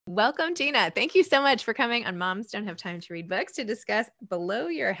Welcome, Gina. Thank you so much for coming on Moms Don't Have Time to Read Books to discuss Below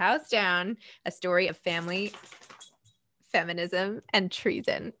Your House Down, a story of family, feminism, and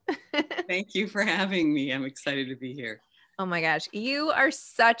treason. Thank you for having me. I'm excited to be here. Oh my gosh, you are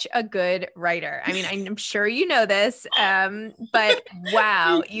such a good writer. I mean, I'm sure you know this, but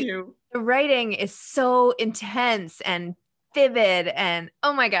wow, the writing is so intense and vivid, and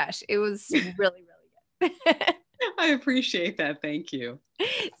oh my gosh, it was really, really good. I appreciate that. Thank you.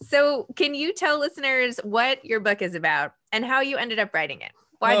 So can you tell listeners what your book is about and how you ended up writing it?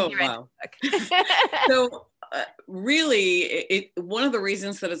 Why did you write the book? So really, one of the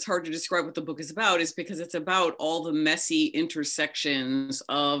reasons that it's hard to describe what the book is about is because it's about all the messy intersections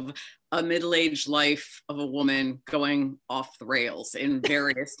of a middle-aged life of a woman going off the rails in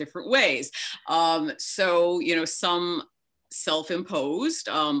various different ways. Some self-imposed.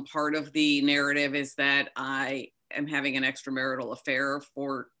 Part of the narrative is that I am having an extramarital affair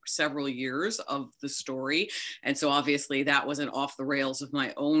for several years of the story. And so obviously that wasn't off the rails of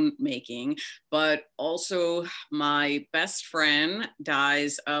my own making, but also my best friend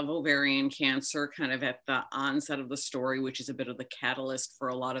dies of ovarian cancer kind of at the onset of the story, which is a bit of the catalyst for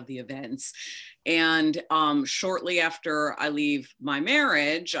a lot of the events. And shortly after I leave my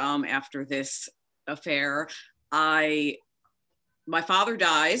marriage, after this affair, my father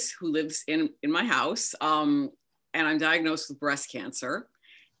dies, who lives in my house, and I'm diagnosed with breast cancer.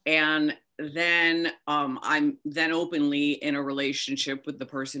 And then I'm then openly in a relationship with the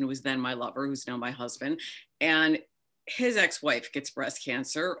person who was then my lover, who's now my husband. And his ex-wife gets breast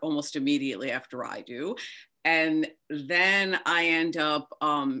cancer almost immediately after I do. And then I end up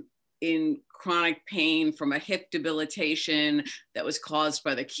in chronic pain from a hip debilitation that was caused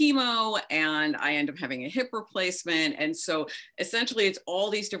by the chemo, and I end up having a hip replacement. And so essentially it's all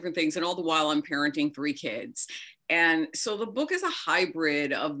these different things, and all the while I'm parenting 3 kids. And so the book is a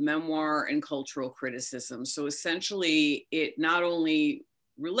hybrid of memoir and cultural criticism. So essentially it not only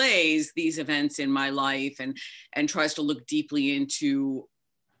relays these events in my life and tries to look deeply into,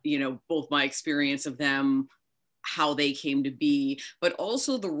 both my experience of them, how they came to be, but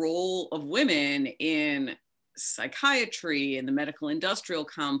also the role of women in psychiatry, in the medical industrial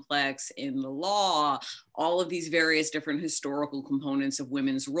complex, in the law, all of these various different historical components of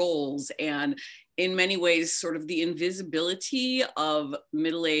women's roles. And in many ways, sort of the invisibility of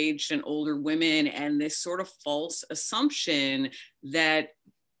middle-aged and older women, and this sort of false assumption that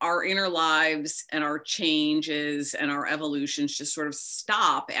our inner lives and our changes and our evolutions just sort of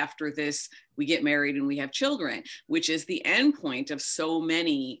stop after this, we get married and we have children, which is the end point of so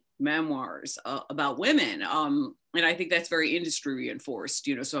many memoirs about women. And I think that's very industry reinforced,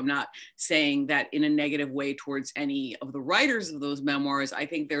 so I'm not saying that in a negative way towards any of the writers of those memoirs. I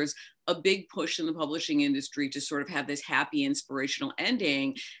think there's a big push in the publishing industry to sort of have this happy, inspirational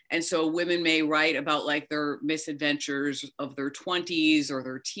ending. And so women may write about like their misadventures of their 20s or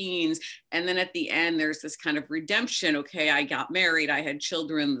their teens. And then at the end, there's this kind of redemption. Okay, I got married, I had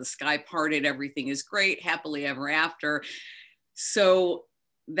children, the sky parted, everything is great, happily ever after. So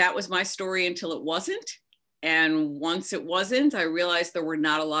that was my story until it wasn't. And once it wasn't, I realized there were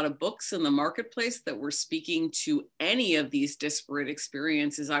not a lot of books in the marketplace that were speaking to any of these disparate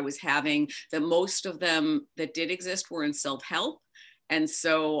experiences I was having, that most of them that did exist were in self-help. And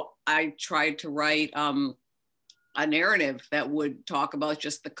so I tried to write a narrative that would talk about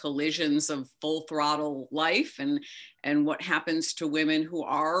just the collisions of full throttle life and what happens to women who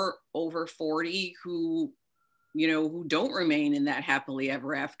are over 40, who don't remain in that happily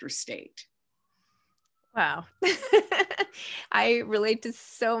ever after state. Wow. I relate to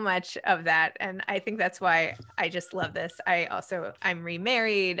so much of that. And I think that's why I just love this. I'm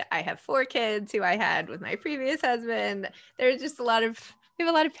remarried. I have 4 kids who I had with my previous husband. There's just we have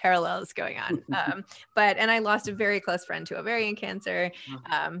a lot of parallels going on. And I lost a very close friend to ovarian cancer.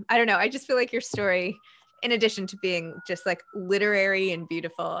 I don't know. I just feel like your story, in addition to being just like literary and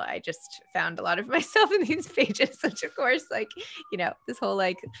beautiful, I just found a lot of myself in these pages, which of course, like, this whole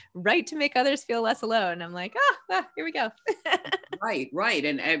like right to make others feel less alone. I'm like, here we go. Right.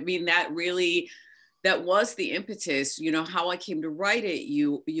 And I mean, that was the impetus, how I came to write it.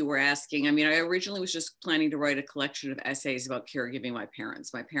 You were asking. I mean, I originally was just planning to write a collection of essays about caregiving my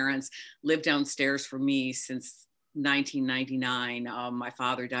parents. My parents lived downstairs from me since 1999. My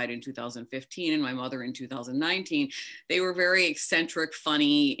father died in 2015 and my mother in 2019. They were very eccentric,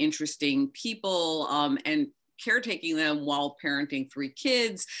 funny, interesting people, and caretaking them while parenting 3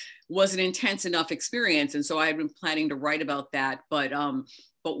 kids was an intense enough experience. And so I had been planning to write about that. But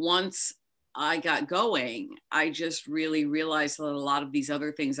once I got going, I just really realized that a lot of these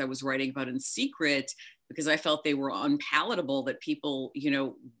other things I was writing about in secret, because I felt they were unpalatable, that people,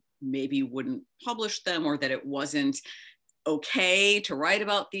 maybe wouldn't publish them, or that it wasn't okay to write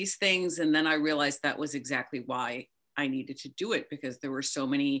about these things. And then I realized that was exactly why I needed to do it, because there were so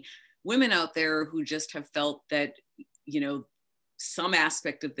many women out there who just have felt that, some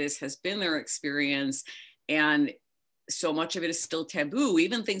aspect of this has been their experience. And so much of it is still taboo,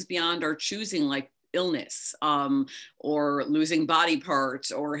 even things beyond our choosing, like illness, or losing body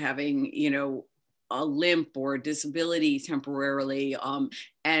parts, or having, a limp or a disability temporarily.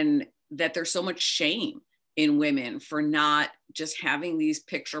 And that there's so much shame in women for not just having these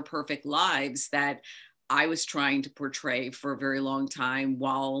picture perfect lives that I was trying to portray for a very long time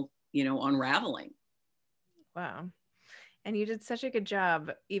while, unraveling. Wow. And you did such a good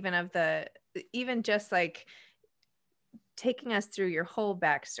job, even just like taking us through your whole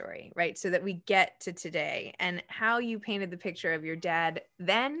backstory, right? So that we get to today, and how you painted the picture of your dad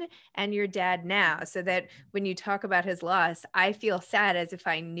then and your dad now, so that when you talk about his loss, I feel sad as if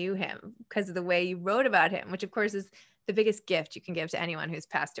I knew him because of the way you wrote about him, which of course is the biggest gift you can give to anyone who's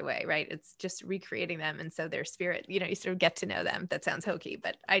passed away, right? It's just recreating them. And so their spirit, you sort of get to know them. That sounds hokey,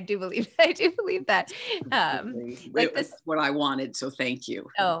 but I do believe that. Like this, what I wanted. So thank you.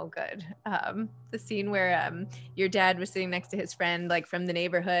 Oh, good. The scene where your dad was sitting next to his friend, like from the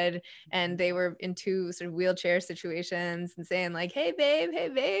neighborhood, and they were in two sort of wheelchair situations and saying like, hey babe,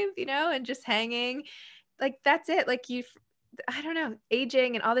 and just hanging. Like, that's it. Like I don't know,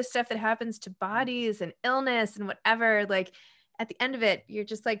 aging and all this stuff that happens to bodies and illness and whatever. Like at the end of it, you're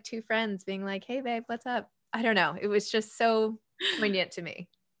just like two friends being like, hey babe, what's up? I don't know. It was just so poignant to me.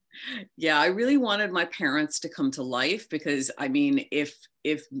 Yeah, I really wanted my parents to come to life, because I mean, if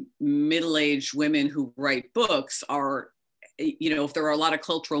middle-aged women who write books are, if there are a lot of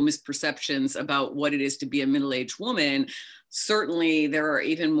cultural misperceptions about what it is to be a middle-aged woman, certainly there are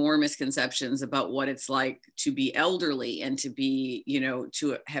even more misconceptions about what it's like to be elderly and to be,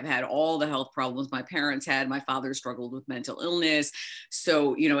 to have had all the health problems my parents had. My father struggled with mental illness.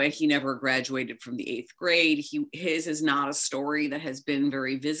 So, and he never graduated from the 8th grade. His is not a story that has been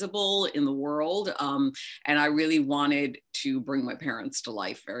very visible in the world. And I really wanted to bring my parents to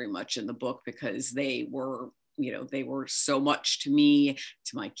life very much in the book, because they were so much to me,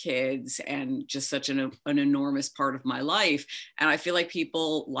 to my kids, and just such an enormous part of my life. And I feel like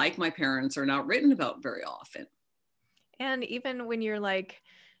people like my parents are not written about very often. And even when you're like,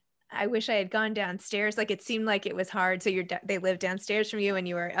 I wish I had gone downstairs, like it seemed like it was hard. So they lived downstairs from you and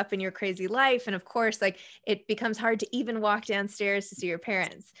you were up in your crazy life. And of course, like it becomes hard to even walk downstairs to see your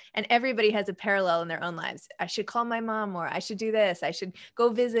parents. And everybody has a parallel in their own lives. I should call my mom more. I should do this. I should go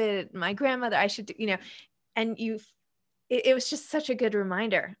visit my grandmother. I should, and it was just such a good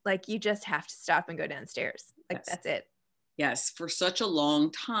reminder. Like you just have to stop and go downstairs. Like yes. That's it. Yes, for such a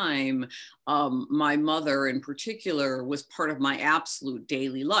long time, my mother in particular was part of my absolute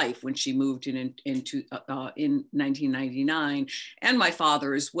daily life when she moved in 1999, and my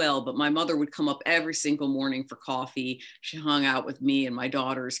father as well. But my mother would come up every single morning for coffee. She hung out with me and my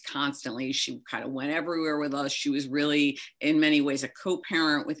daughters constantly. She kind of went everywhere with us. She was really, in many ways, a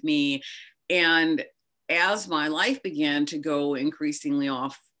co-parent with me. And as my life began to go increasingly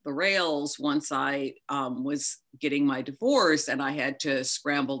off the rails, once I was getting my divorce and I had to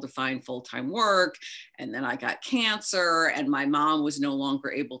scramble to find full-time work, and then I got cancer and my mom was no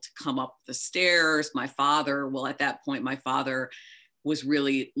longer able to come up the stairs. At that point, my father was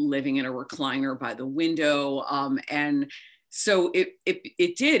really living in a recliner by the window. And so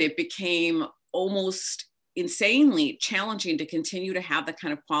it became almost insanely challenging to continue to have the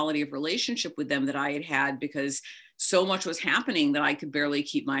kind of quality of relationship with them that I had had, because so much was happening that I could barely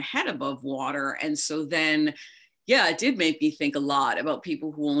keep my head above water. And so then, yeah, it did make me think a lot about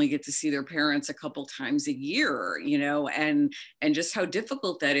people who only get to see their parents a couple times a year, and just how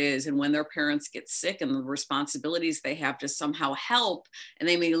difficult that is. And when their parents get sick and the responsibilities they have to somehow help, and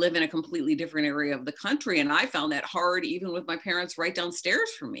they may live in a completely different area of the country. And I found that hard, even with my parents right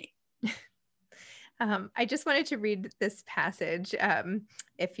downstairs from me. I just wanted to read this passage,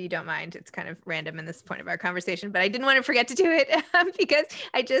 if you don't mind. It's kind of random in this point of our conversation, but I didn't want to forget to do it because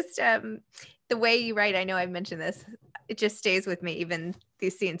I just, the way you write, I know I've mentioned this, it just stays with me, even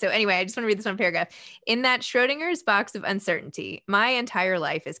these scenes. So anyway, I just want to read this one paragraph. In that Schrodinger's box of uncertainty, my entire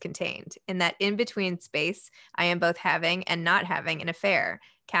life is contained. In that in-between space, I am both having and not having an affair.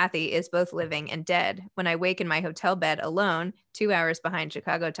 Kathy is both living and dead. When I wake in my hotel bed alone, 2 hours behind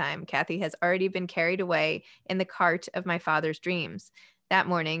Chicago time, Kathy has already been carried away in the cart of my father's dreams. That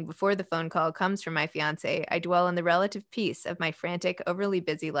morning, before the phone call comes from my fiance, I dwell on the relative peace of my frantic, overly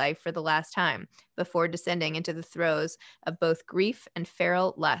busy life for the last time, before descending into the throes of both grief and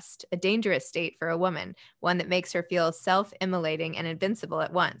feral lust, a dangerous state for a woman, one that makes her feel self-immolating and invincible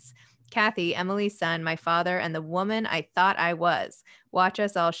at once. Kathy, Emily's son, my father, and the woman I thought I was. Watch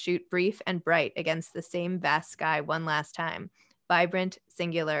us all shoot brief and bright against the same vast sky one last time. Vibrant,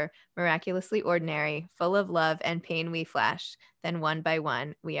 singular, miraculously ordinary, full of love and pain we flash. Then one by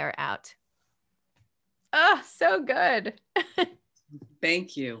one, we are out. Oh, so good.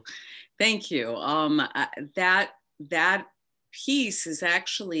 Thank you. Thank you. That piece is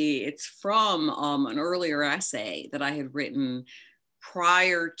actually, it's from an earlier essay that I had written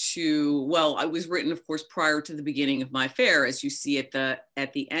prior to, well, I was written, of course, prior to the beginning of my affair. As you see at the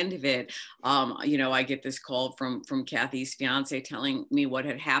end of it, I get this call from Kathy's fiance telling me what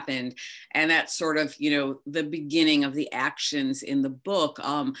had happened, and that's sort of, the beginning of the actions in the book.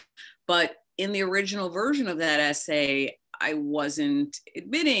 But in the original version of that essay, I wasn't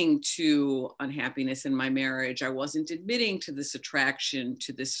admitting to unhappiness in my marriage. I wasn't admitting to this attraction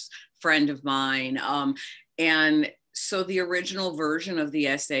to this friend of mine, and so the original version of the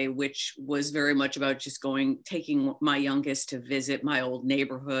essay, which was very much about just taking my youngest to visit my old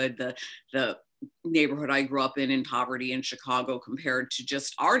neighborhood, the neighborhood I grew up in poverty in Chicago, compared to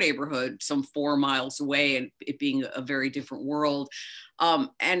just our neighborhood some 4 miles away, and it being a very different world.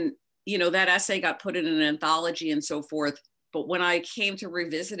 And, that essay got put in an anthology and so forth. But when I came to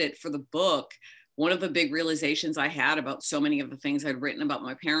revisit it for the book, one of the big realizations I had about so many of the things I'd written about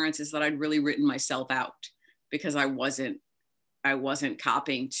my parents is that I'd really written myself out, because I wasn't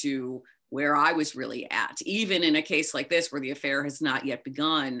copying to where I was really at. Even in a case like this, where the affair has not yet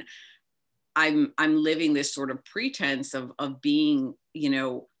begun, I'm living this sort of pretense of being,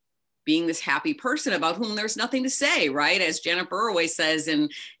 being this happy person about whom there's nothing to say, right? As Janet Burroway says in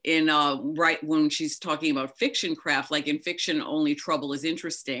right when she's talking about fiction craft, like in fiction, only trouble is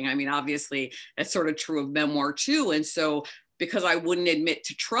interesting. I mean, obviously that's sort of true of memoir too. And so because I wouldn't admit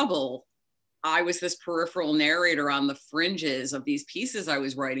to trouble, I was this peripheral narrator on the fringes of these pieces I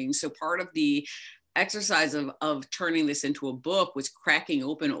was writing. So part of the exercise of turning this into a book was cracking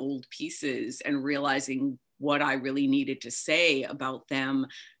open old pieces and realizing what I really needed to say about them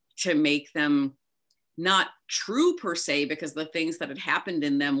to make them not true per se, because the things that had happened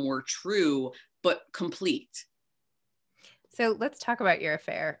in them were true, but complete. So let's talk about your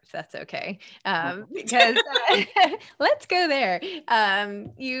affair, if that's okay, because let's go there.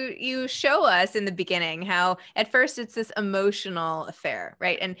 You show us in the beginning how at first it's this emotional affair,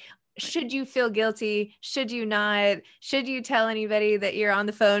 right? And should you feel guilty? Should you not? Should you tell anybody that you're on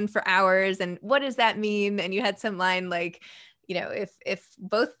the phone for hours? And what does that mean? And you had some line like, if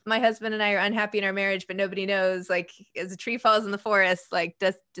both my husband and I are unhappy in our marriage, but nobody knows, like, as a tree falls in the forest, like,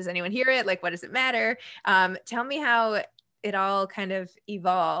 does anyone hear it? Like, what does it matter? Tell me how it all kind of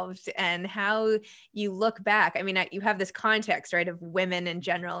evolved and how you look back. I mean, you have this context, right, of women in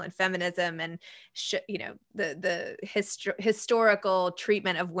general and feminism and, the historical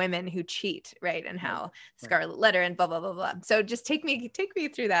treatment of women who cheat, right? And how Scarlet Letter and blah, blah, blah, blah. So just take me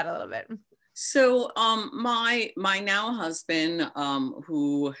through that a little bit. So my now husband,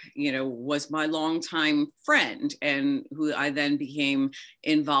 who, was my longtime friend and who I then became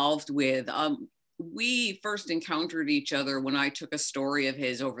involved with, we first encountered each other when I took a story of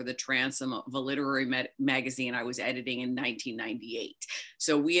his over the transom of a literary magazine I was editing in 1998.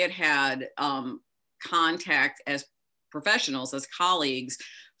 So we had contact as professionals, as colleagues,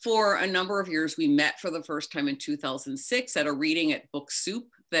 for a number of years. We met for the first time in 2006 at a reading at Book Soup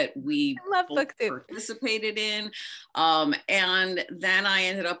that we both participated in. And then I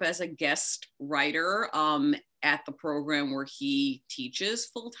ended up as a guest writer at the program where he teaches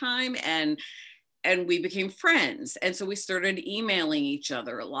full-time, and we became friends. And so we started emailing each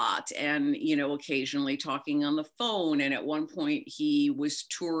other a lot and, occasionally talking on the phone. And at one point he was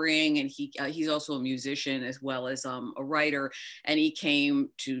touring, and he's also a musician as well as a writer. And he came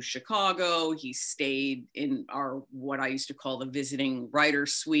to Chicago. He stayed in what I used to call the visiting writer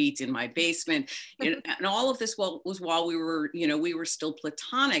suite in my basement. And all of this was while we were still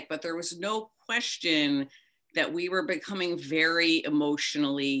platonic, but there was no question that we were becoming very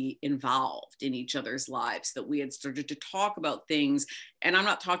emotionally involved in each other's lives, that we had started to talk about things. And I'm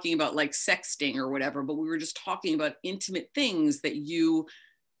not talking about like sexting or whatever, but we were just talking about intimate things that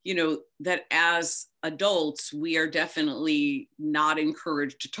that as adults, we are definitely not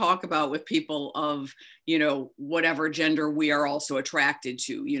encouraged to talk about with people of, whatever gender we are also attracted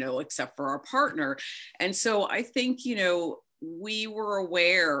to, except for our partner. And so I think, we were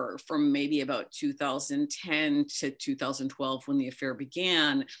aware from maybe about 2010 to 2012 when the affair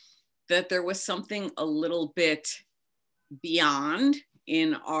began that there was something a little bit beyond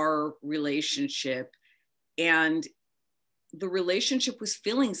in our relationship, and the relationship was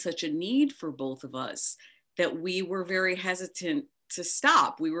filling such a need for both of us that we were very hesitant to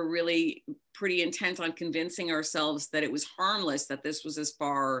stop. We were really pretty intent on convincing ourselves that it was harmless, that this was as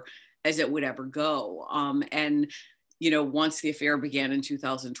far as it would ever go. And once the affair began in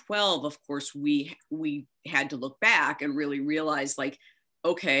 2012, of course, we had to look back and really realize, like,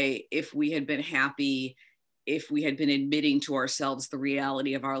 okay, if we had been happy, if we had been admitting to ourselves the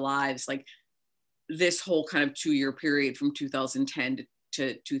reality of our lives, like this whole kind of 2-year period from 2010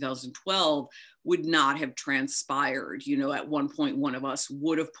 to 2012 would not have transpired. At one point, one of us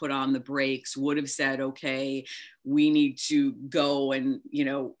would have put on the brakes, would have said, okay, we need to go and,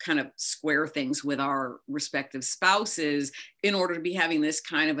 kind of square things with our respective spouses in order to be having this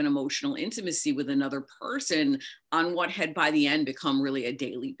kind of an emotional intimacy with another person on what had by the end become really a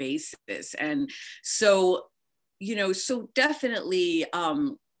daily basis. And so, so definitely,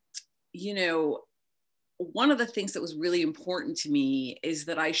 one of the things that was really important to me is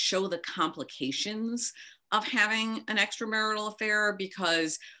that I show the complications of having an extramarital affair,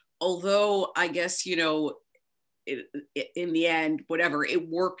 because although I guess, in the end, whatever, it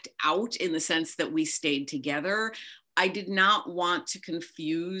worked out in the sense that we stayed together, I did not want to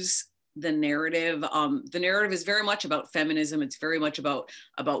confuse the narrative. The narrative is very much about feminism. It's very much about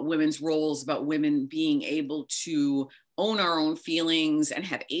women's roles, about women being able to own our own feelings and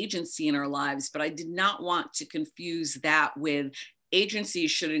have agency in our lives. But I did not want to confuse that with agency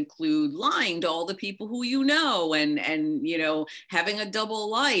should include lying to all the people who and having a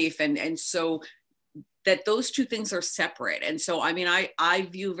double life. And so that those two things are separate. And so, I mean, I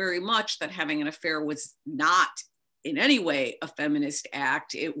view very much that having an affair was not in any way a feminist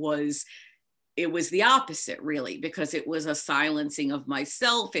act. It was the opposite, really, because it was a silencing of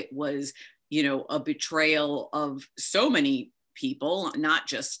myself. It was, a betrayal of so many people, not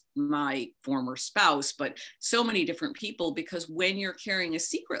just my former spouse, but so many different people, because when you're carrying a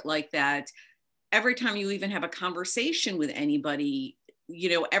secret like that, every time you even have a conversation with anybody,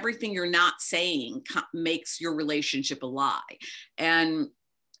 everything you're not saying makes your relationship a lie. And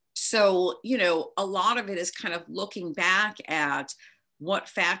so, a lot of it is kind of looking back at what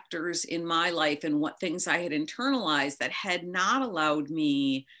factors in my life and what things I had internalized that had not allowed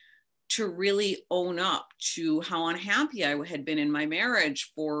me to really own up to how unhappy I had been in my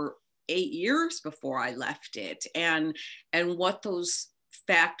marriage for 8 years before I left it, and what those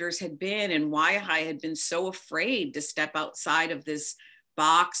factors had been, and why I had been so afraid to step outside of this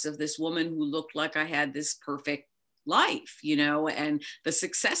box of this woman who looked like I had this perfect life, and the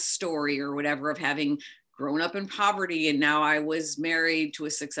success story or whatever of having grown up in poverty, and now I was married to a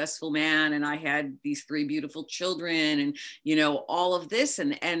successful man, and I had these 3 beautiful children, and all of this,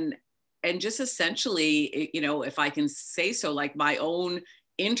 and just essentially, if I can say so, like my own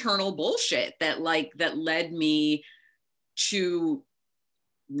internal bullshit that led me to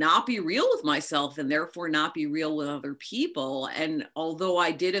not be real with myself and therefore not be real with other people. And although I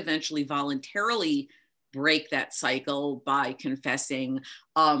did eventually voluntarily break that cycle by confessing,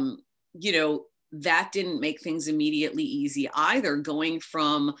 that didn't make things immediately easy either, going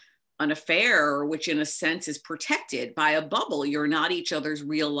from an affair, which in a sense is protected by a bubble. You're not each other's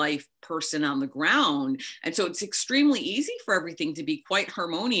real life person on the ground. And so it's extremely easy for everything to be quite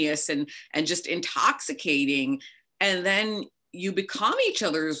harmonious and just intoxicating. And then you become each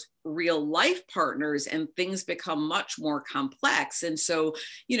other's real life partners and things become much more complex. And so,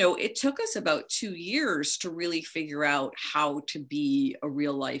 it took us about 2 years to really figure out how to be a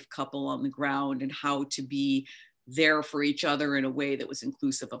real life couple on the ground and how to be there for each other in a way that was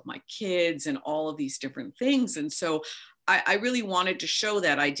inclusive of my kids and all of these different things. And so I really wanted to show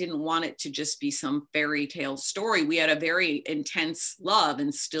that. I didn't want it to just be some fairy tale story. We had a very intense love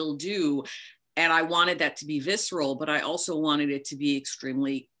and still do. And I wanted that to be visceral, but I also wanted it to be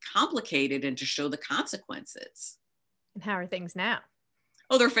extremely complicated and to show the consequences. And how are things now?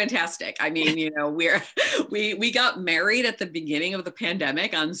 Oh, they're fantastic. I mean, we got married at the beginning of the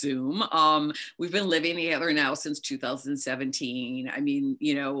pandemic on Zoom. We've been living together now since 2017. I mean,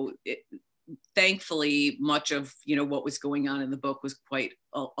 thankfully, much of what was going on in the book was quite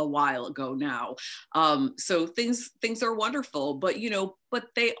a while ago now. So things are wonderful, but but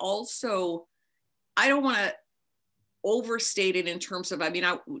they also, I don't want to overstate it in terms of,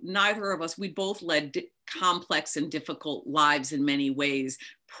 neither of us, we both led complex and difficult lives in many ways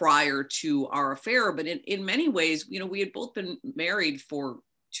prior to our affair. But in many ways, we had both been married for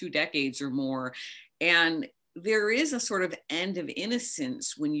 2 decades or more. And there is a sort of end of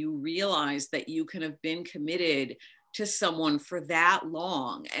innocence when you realize that you can have been committed to someone for that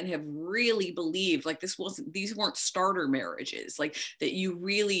long and have really believed, like these weren't starter marriages, like that you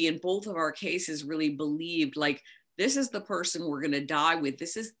really, in both of our cases, really believed like, this is the person we're going to die with.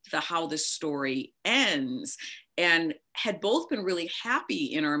 This is how this story ends. And had both been really happy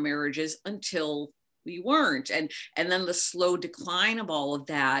in our marriages until we weren't. And then the slow decline of all of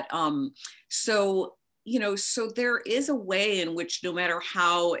that. So there is a way in which no matter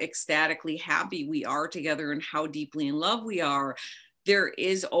how ecstatically happy we are together and how deeply in love we are, there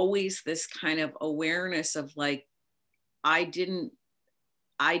is always this kind of awareness of like, I didn't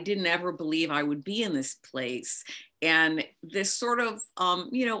ever believe I would be in this place. And this sort of,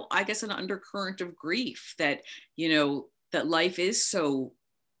 I guess an undercurrent of grief that, that life is so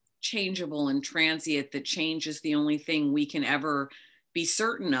changeable and transient, that change is the only thing we can ever be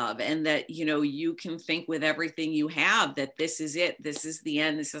certain of. And that, you can think with everything you have that this is it, this is the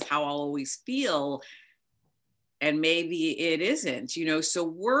end, this is how I'll always feel. And maybe it isn't, so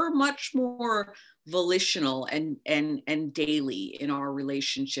we're much more volitional and daily in our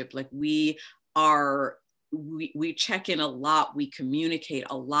relationship. Like we check in a lot, we communicate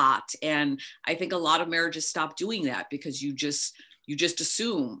a lot. And I think a lot of marriages stop doing that because you just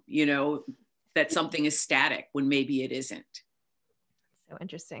assume, that something is static when maybe it isn't. So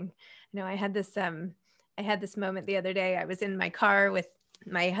interesting. I had this moment the other day. I was in my car with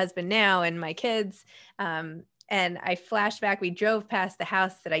my husband now and my kids. And I flashed back, we drove past the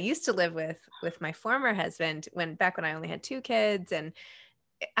house that I used to live with my former husband back when I only had 2 kids, and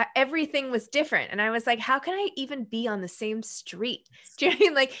everything was different. And I was like, how can I even be on the same street? Do you know what I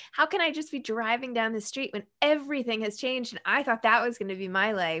mean? Like, how can I just be driving down the street when everything has changed? And I thought that was going to be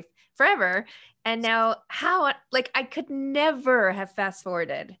my life forever. And now I could never have fast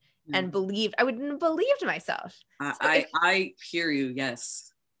forwarded and I wouldn't have believed myself. I hear you. Yes.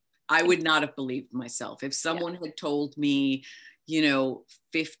 I would not have believed myself. If someone had told me,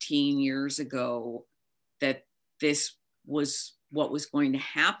 15 years ago that this was what was going to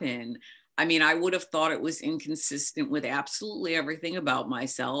happen, I mean, I would have thought it was inconsistent with absolutely everything about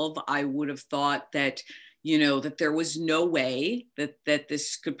myself. I would have thought that, that there was no way that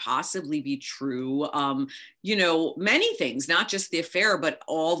this could possibly be true. Many things, not just the affair, but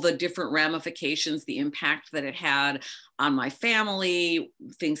all the different ramifications, the impact that it had on my family,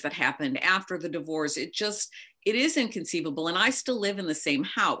 things that happened after the divorce. It is inconceivable. And I still live in the same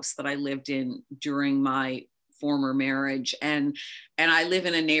house that I lived in during my former marriage. And I live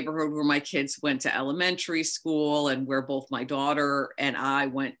in a neighborhood where my kids went to elementary school and where both my daughter and I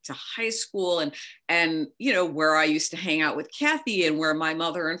went to high school, and where I used to hang out with Kathy and where my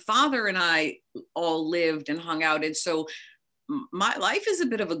mother and father and I all lived and hung out. And so my life is a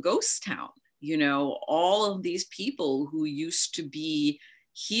bit of a ghost town, all of these people who used to be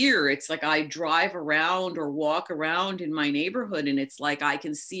here. It's like I drive around or walk around in my neighborhood and it's like I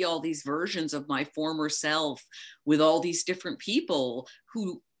can see all these versions of my former self with all these different people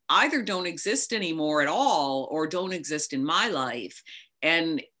who either don't exist anymore at all or don't exist in my life.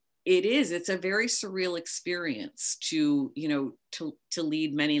 And it's a very surreal experience to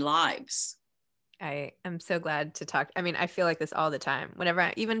lead many lives. I am so glad to talk. I mean, I feel like this all the time,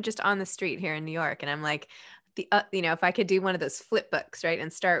 whenever even just on the street here in New York. And I'm like, if I could do one of those flip books, right,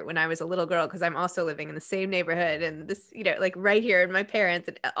 and start when I was a little girl, because I'm also living in the same neighborhood and this, like right here and my parents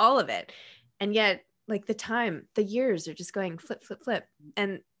and all of it. And yet, like the years are just going flip, flip, flip.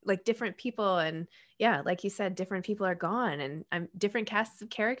 And like different people, and like you said, different people are gone, and I'm different casts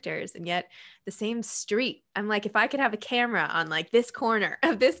of characters, and yet the same street. I'm like, if I could have a camera on like this corner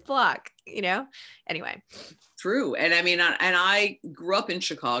of this block, anyway. True. And I mean, and I grew up in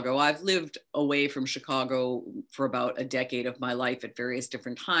Chicago. I've lived away from Chicago for about a decade of my life at various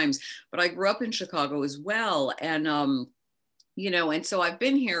different times, but I grew up in Chicago as well. And, and so I've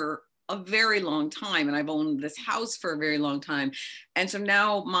been here a very long time, and I've owned this house for a very long time. And so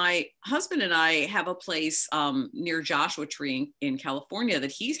now my husband and I have a place near Joshua Tree in California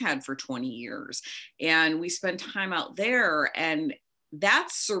that he's had for 20 years. And we spend time out there, and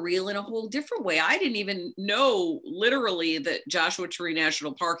that's surreal in a whole different way. I didn't even know literally that Joshua Tree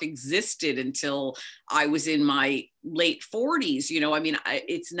National Park existed until I was in my late 40s.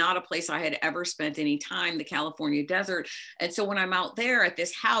 It's not a place I had ever spent any time, the California desert. And so when I'm out there at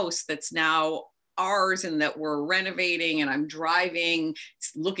this house that's now ours and that we're renovating, and I'm driving,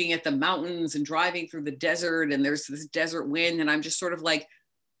 looking at the mountains and driving through the desert, and there's this desert wind, and I'm just sort of like,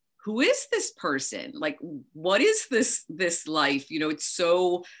 who is this person? Like, what is this life? You know, it's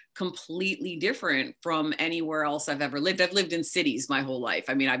so completely different from anywhere else I've ever lived. I've lived in cities my whole life.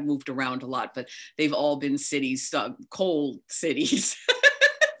 I mean, I've moved around a lot, but they've all been cities, cold cities.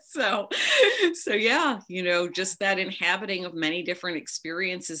 So yeah, you know, just that inhabiting of many different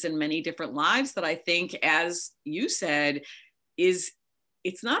experiences and many different lives that I think, as you said,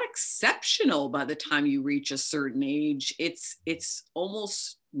 it's not exceptional by the time you reach a certain age. It's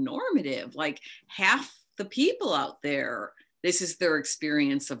almost normative. Like half the people out there, this is their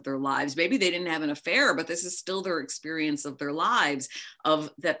experience of their lives. Maybe they didn't have an affair, but this is still their experience of their lives, of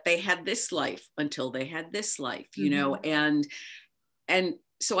that they had this life until they had this life, you know, and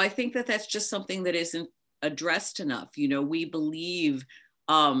so I think that that's just something that isn't addressed enough. You know, we believe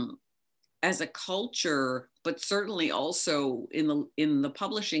as a culture, but certainly also in the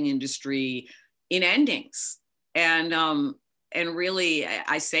publishing industry, in endings. And really,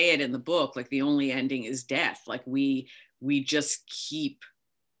 I say it in the book, like the only ending is death. Like we just keep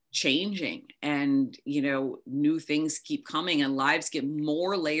changing, and you know, new things keep coming, and lives get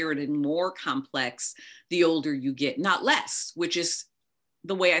more layered and more complex the older you get, not less, which is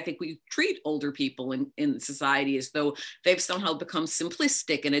the way I think we treat older people in society, as though they've somehow become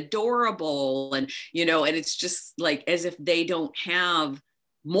simplistic and adorable, and you know, and it's just like as if they don't have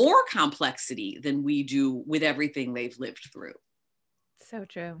more complexity than we do with everything they've lived through. So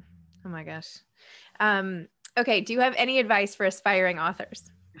true. Oh my gosh. Okay, do you have any advice for aspiring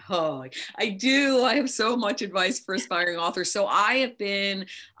authors? Oh, I do. I have so much advice for aspiring authors. So I have been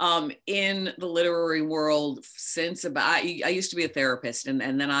in the literary world since I used to be a therapist, and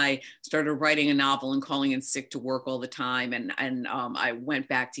then I started writing a novel and calling in sick to work all the time. And I went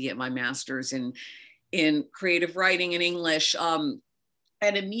back to get my master's in creative writing in English.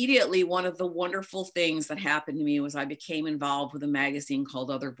 And immediately, one of the wonderful things that happened to me was I became involved with a magazine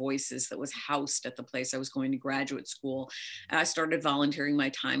called Other Voices that was housed at the place I was going to graduate school. And I started volunteering my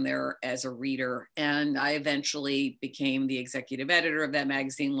time there as a reader. And I eventually became the executive editor of that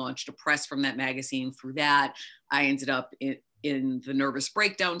magazine, launched a press from that magazine. Through that, I ended up in the Nervous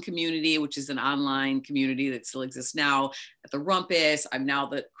Breakdown community, which is an online community that still exists now, at the Rumpus. I'm now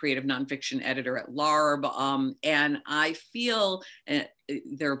the creative nonfiction editor at LARB. And I feel, and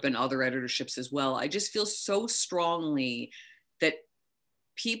there have been other editorships as well, I just feel so strongly that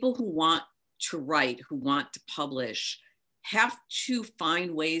people who want to write, who want to publish, have to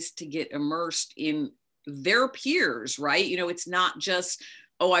find ways to get immersed in their peers, right? You know, it's not just,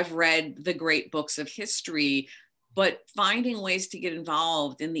 oh, I've read the great books of history, but finding ways to get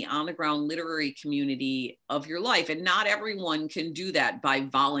involved in the on-the-ground literary community of your life. And not everyone can do that by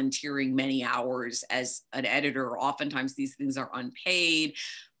volunteering many hours as an editor. Oftentimes these things are unpaid,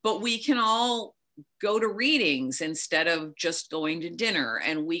 but we can all go to readings instead of just going to dinner.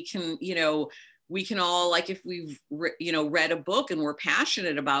 And we can, you know, we can all, like if we've read a book and we're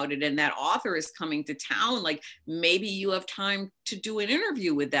passionate about it and that author is coming to town, like maybe you have time to do an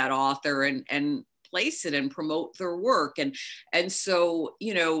interview with that author and place it and promote their work. And so,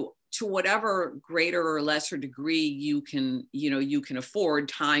 you know, to whatever greater or lesser degree you can afford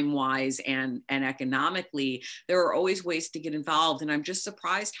time-wise and economically, there are always ways to get involved. And I'm just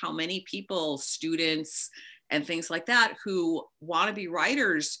surprised how many people, students and things like that, who want to be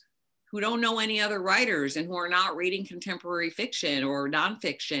writers, who don't know any other writers and who are not reading contemporary fiction or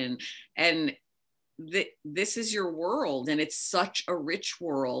nonfiction. And this is your world, and it's such a rich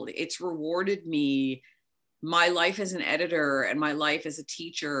world. It's rewarded me. My life as an editor and my life as a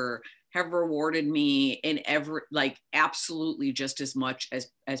teacher have rewarded me in every, like, absolutely just as much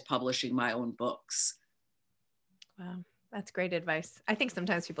as publishing my own books. Wow, that's great advice. I think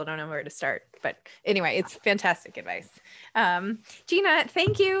sometimes people don't know where to start, but anyway, it's fantastic advice. Gina,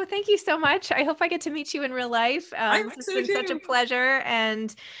 thank you. Thank you so much. I hope I get to meet you in real life. This has been such a pleasure,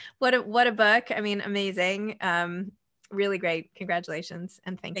 and what a book. I mean, amazing. Really great. Congratulations.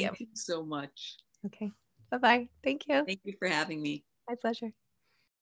 And thank you. Thank you so much. Okay. Bye-bye. Thank you. Thank you for having me. My pleasure.